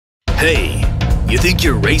Hey, you think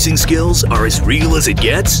your racing skills are as real as it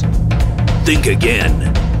gets? Think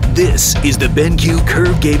again. This is the BenQ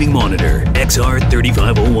Curve Gaming Monitor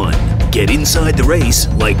XR3501. Get inside the race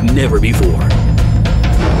like never before.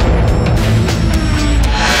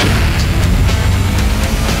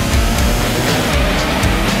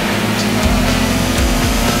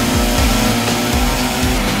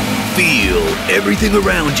 Feel everything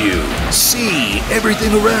around you. See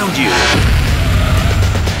everything around you.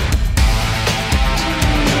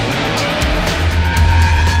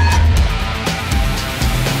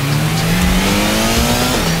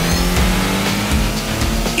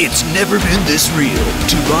 It's never been this real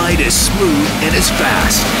to ride as smooth and as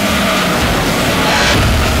fast.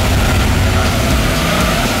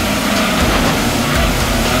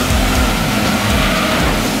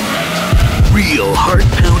 Real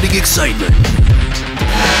heart-pounding excitement.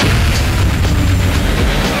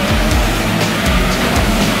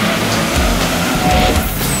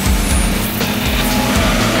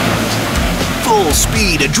 Full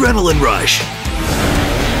speed adrenaline rush.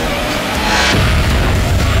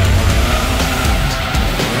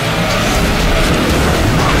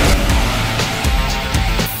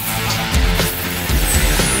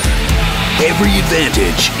 Every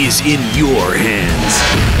advantage is in your hands.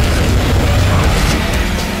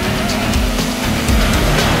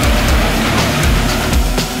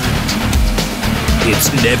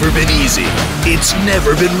 It's never been easy. It's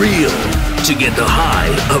never been real to get the high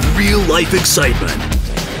of real-life excitement.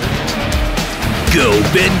 Go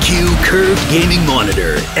BenQ Curved Gaming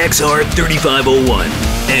Monitor XR3501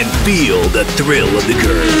 and feel the thrill of the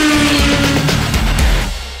curve.